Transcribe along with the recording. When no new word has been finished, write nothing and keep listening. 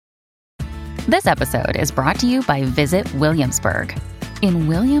This episode is brought to you by Visit Williamsburg. In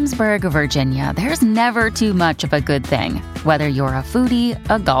Williamsburg, Virginia, there's never too much of a good thing. Whether you're a foodie,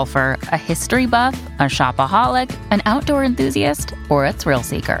 a golfer, a history buff, a shopaholic, an outdoor enthusiast, or a thrill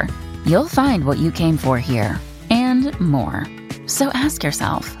seeker, you'll find what you came for here and more. So ask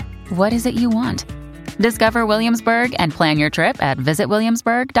yourself, what is it you want? Discover Williamsburg and plan your trip at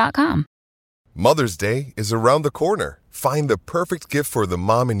visitwilliamsburg.com. Mother's Day is around the corner. Find the perfect gift for the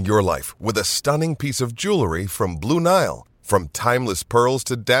mom in your life with a stunning piece of jewelry from Blue Nile. From timeless pearls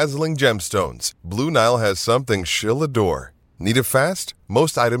to dazzling gemstones, Blue Nile has something she'll adore. Need it fast?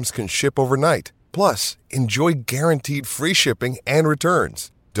 Most items can ship overnight. Plus, enjoy guaranteed free shipping and returns.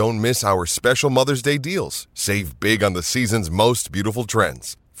 Don't miss our special Mother's Day deals. Save big on the season's most beautiful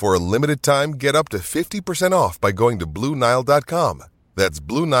trends. For a limited time, get up to 50% off by going to BlueNile.com. That's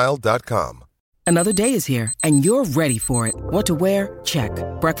BlueNile.com. Another day is here, and you're ready for it. What to wear? Check.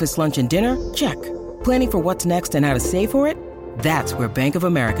 Breakfast, lunch, and dinner? Check. Planning for what's next and how to save for it? That's where Bank of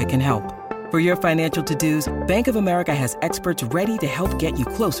America can help. For your financial to-dos, Bank of America has experts ready to help get you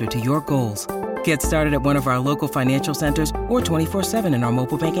closer to your goals. Get started at one of our local financial centers or 24/7 in our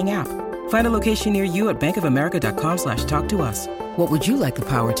mobile banking app. Find a location near you at bankofamerica.com/talktous. What would you like the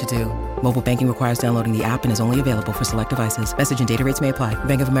power to do? Mobile banking requires downloading the app and is only available for select devices. Message and data rates may apply.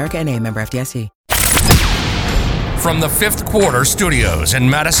 Bank of America N.A., member FDIC. From the Fifth Quarter Studios in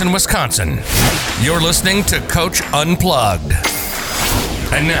Madison, Wisconsin, you're listening to Coach Unplugged.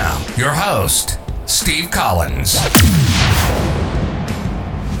 And now, your host, Steve Collins.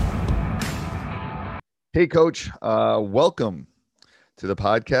 Hey, Coach. Welcome to the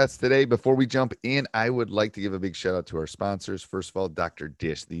podcast today. Before we jump in, I would like to give a big shout out to our sponsors. First of all, Dr.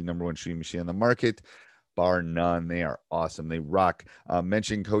 Dish, the number one shooting machine on the market, bar none. They are awesome. They rock.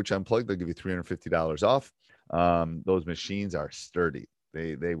 Mention Coach Unplugged. They'll give you $350 off. Those machines are sturdy.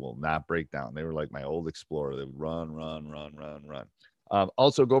 They will not break down. They were like my old Explorer. They would run.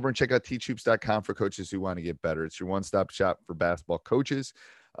 Also, go over and check out teachhoops.com for coaches who want to get better. It's your one-stop shop for basketball coaches.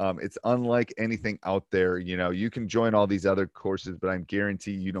 It's unlike anything out there. You know, you can join all these other courses, but I'm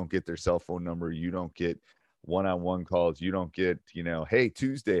guarantee you don't get their cell phone number. You don't get one-on-one calls. You don't get, hey,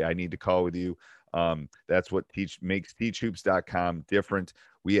 Tuesday, I need to call with you. That's what makes teachhoops.com different.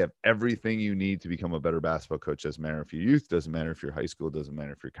 We have everything you need to become a better basketball coach. Doesn't matter if you're youth, doesn't matter if you're high school, doesn't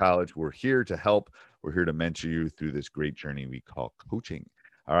matter if you're college. We're here to help. We're here to mentor you through this great journey we call coaching.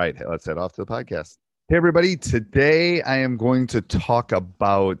 All right, let's head off to the podcast. Hey, everybody. Today, I am going to talk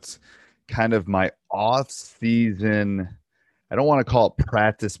about kind of my off-season, I don't want to call it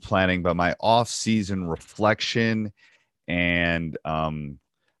practice planning, but my off-season reflection and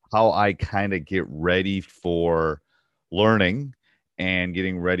how I kind of get ready for learning and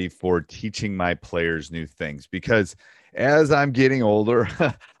getting ready for teaching my players new things. Because as I'm getting older,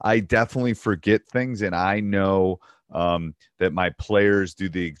 I definitely forget things, and I know that my players do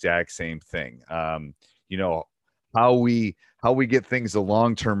the exact same thing. How we get things to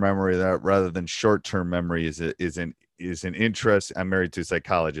long-term memory rather than short-term memory is an interest. I'm married to a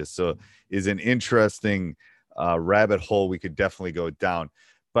psychologist, so is an interesting rabbit hole we could definitely go down.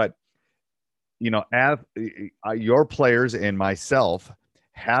 But your players and myself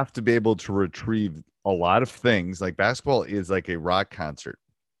have to be able to retrieve a lot of things. Like basketball is like a rock concert.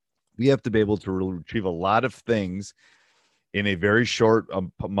 We have to be able to retrieve a lot of things in a very short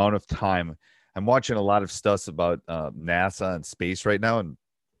amount of time. I'm watching a lot of stuff about NASA and space right now, and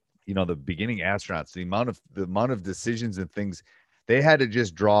the beginning astronauts, the amount of decisions and things they had to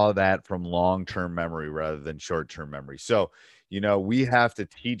just draw that from long-term memory rather than short-term memory. So, we have to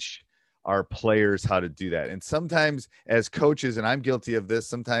teach our players how to do that. And sometimes as coaches, and I'm guilty of this,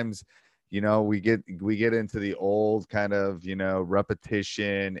 sometimes, we get into the old kind of,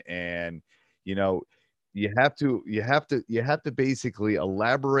 repetition, and, you have to basically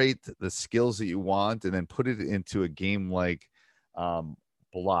elaborate the skills that you want and then put it into a game like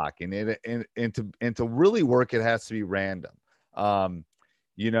block. And to really work, it has to be random.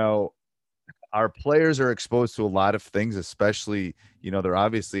 Our players are exposed to a lot of things, especially, they're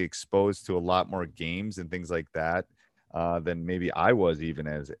obviously exposed to a lot more games and things like that than maybe I was even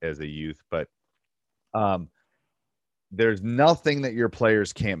as a youth. But there's nothing that your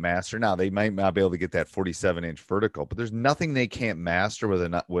players can't master. Now, they might not be able to get that 47-inch vertical, but there's nothing they can't master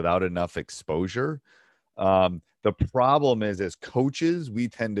without enough exposure. The problem is, as coaches, we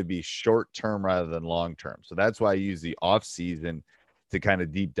tend to be short-term rather than long-term. So that's why I use the off-season to kind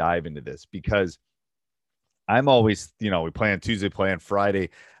of deep dive into this, because I'm always, we play on Tuesday, play on Friday.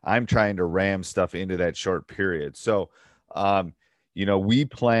 I'm trying to ram stuff into that short period. So, we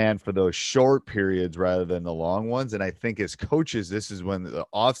plan for those short periods rather than the long ones. And I think as coaches, this is when the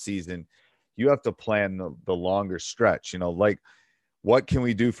off season, you have to plan the longer stretch, like what can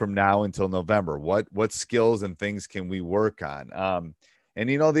we do from now until November? What skills and things can we work on? And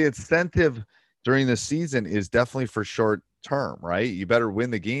the incentive during the season is definitely for short term, right? You better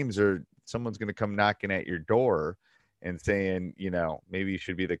win the games or someone's going to come knocking at your door and saying, maybe you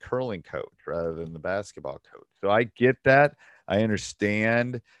should be the curling coach rather than the basketball coach. So I get that. I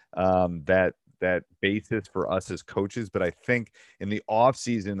understand that basis for us as coaches, but I think in the off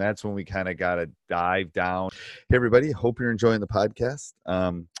season, that's when we kind of got to dive down. Hey, everybody. Hope you're enjoying the podcast.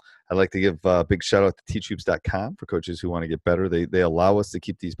 I'd like to give a big shout out to teachhoops.com for coaches who want to get better. They allow us to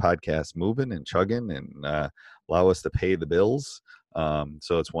keep these podcasts moving and chugging and allow us to pay the bills.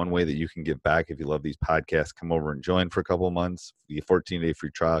 So it's one way that you can give back. If you love these podcasts, come over and join for a couple of months. The 14-day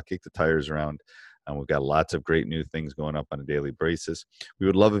free trial, kick the tires around. We've got lots of great new things going up on a daily basis. We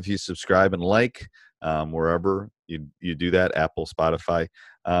would love if you subscribe and like wherever you do that, Apple, Spotify.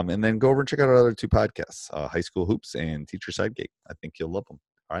 And then go over and check out our other two podcasts, High School Hoops and Teacher Sidegate. I think you'll love them.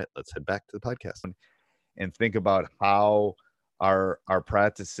 All right, let's head back to the podcast and think about how our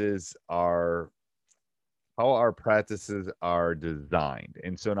practices are designed.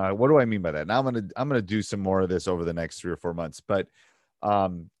 And so now, what do I mean by that? Now I'm gonna do some more of this over the next 3 or 4 months. But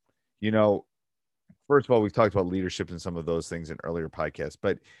first of all, we've talked about leadership and some of those things in earlier podcasts,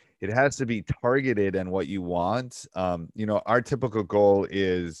 but it has to be targeted on what you want. Our typical goal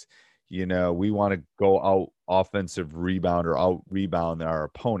is, we want to go out offensive rebound or out rebound our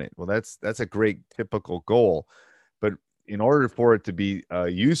opponent. Well, that's a great typical goal, but in order for it to be a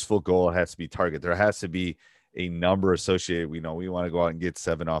useful goal, it has to be targeted. There has to be a number associated. We want to go out and get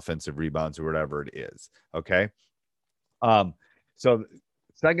 7 offensive rebounds or whatever it is. Okay. So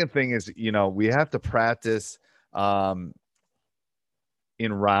second thing is, we have to practice in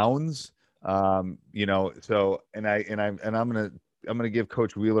rounds. I'm gonna give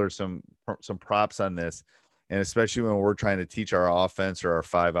Coach Wheeler some props on this, and especially when we're trying to teach our offense or our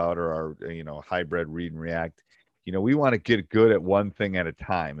 5-out or our hybrid read and react. We want to get good at one thing at a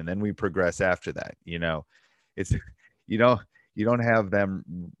time, and then we progress after that. It's you don't have them.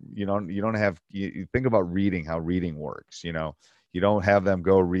 You don't have. You think about reading, how reading works. You don't have them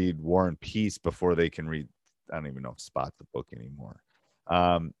go read War and Peace before they can read. I don't even know if Spot the book anymore.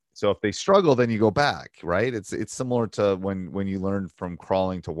 So if they struggle, then you go back, right? It's similar to when you learn from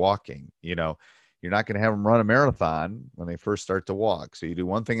crawling to walking. You're not going to have them run a marathon when they first start to walk. So you do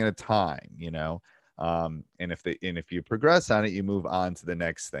one thing at a time. And if you progress on it, you move on to the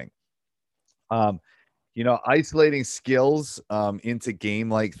next thing. Isolating skills into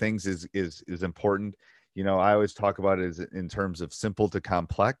game-like things is important. I always talk about it as in terms of simple to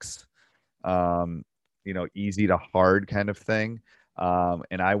complex, easy to hard kind of thing.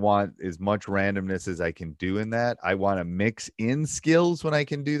 And I want as much randomness as I can do in that. I want to mix in skills when I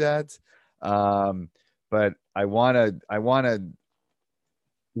can do that. But I want to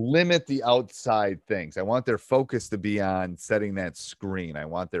limit the outside things. I want their focus to be on setting that screen. I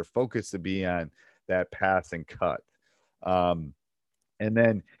want their focus to be on that pass and cut. And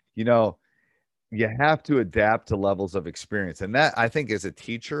then, you have to adapt to levels of experience. And that, I think, as a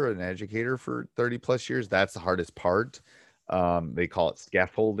teacher, an educator for 30 plus years, that's the hardest part. They call it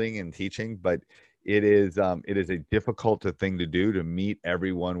scaffolding in teaching, but it is a difficult thing to do, to meet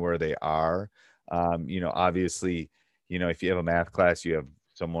everyone where they are. Obviously, if you have a math class, you have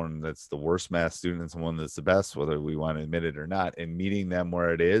someone that's the worst math student and someone that's the best, whether we want to admit it or not, and meeting them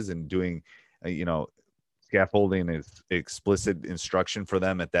where it is and doing, scaffolding is explicit instruction for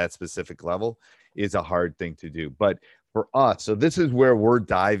them at that specific level is a hard thing to do. But for us, so this is where we're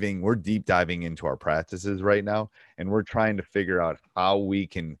deep diving into our practices right now. And we're trying to figure out how we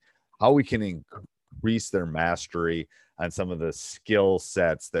can increase their mastery on some of the skill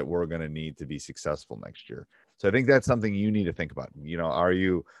sets that we're going to need to be successful next year. So I think that's something you need to think about.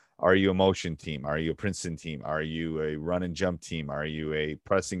 Are you a motion team? Are you a Princeton team? Are you a run and jump team? Are you a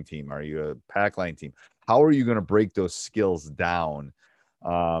pressing team? Are you a pack line team? How are you going to break those skills down?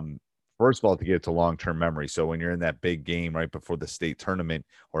 First of all, to get it to long-term memory. So when you're in that big game right before the state tournament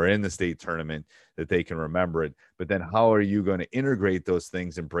or in the state tournament, that they can remember it. But then how are you going to integrate those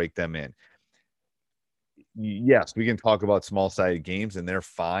things and break them in? Yes, we can talk about small-sided games and they're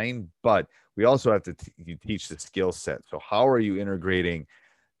fine, but we also have to teach the skill set. So how are you integrating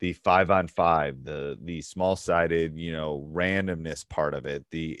the 5-on-5, the small-sided, randomness part of it,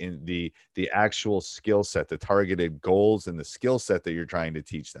 the actual skill set, the targeted goals and the skill set that you're trying to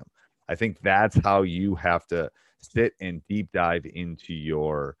teach them? I think that's how you have to sit and deep dive into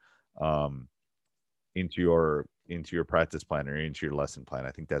your practice plan or into your lesson plan.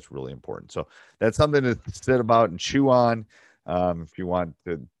 I think that's really important. So that's something to sit about and chew on. If you want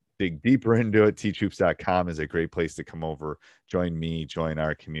to dig deeper into it, teachhoops.com is a great place to come over, join me, join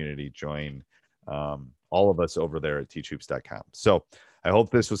our community, join all of us over there at teachhoops.com. So I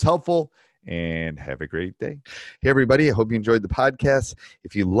hope this was helpful, and have a great day. Hey, everybody. I hope you enjoyed the podcast.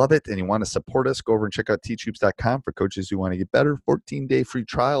 If you love it and you want to support us, go over and check out teachhoops.com for coaches who want to get better. 14-day free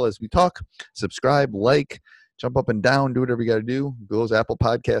trial as we talk. Subscribe, like, jump up and down, do whatever you got to do. Those Apple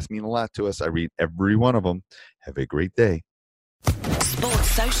Podcasts mean a lot to us. I read every one of them. Have a great day.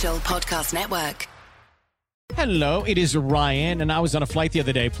 Sports Social Podcast Network. Hello, it is Ryan, and I was on a flight the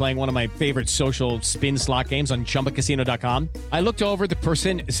other day playing one of my favorite social spin slot games on ChumbaCasino.com. I looked over at the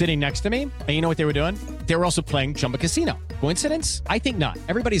person sitting next to me, and you know what they were doing? They were also playing Chumba Casino. Coincidence? I think not.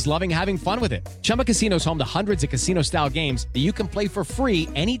 Everybody's loving having fun with it. Chumba Casino is home to hundreds of casino-style games that you can play for free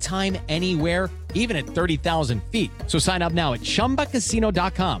anytime, anywhere, even at 30,000 feet. So sign up now at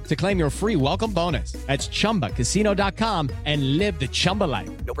ChumbaCasino.com to claim your free welcome bonus. That's ChumbaCasino.com and live the Chumba life.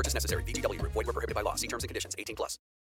 No purchase necessary. VGW. Void where prohibited by law. See terms and conditions. 18+.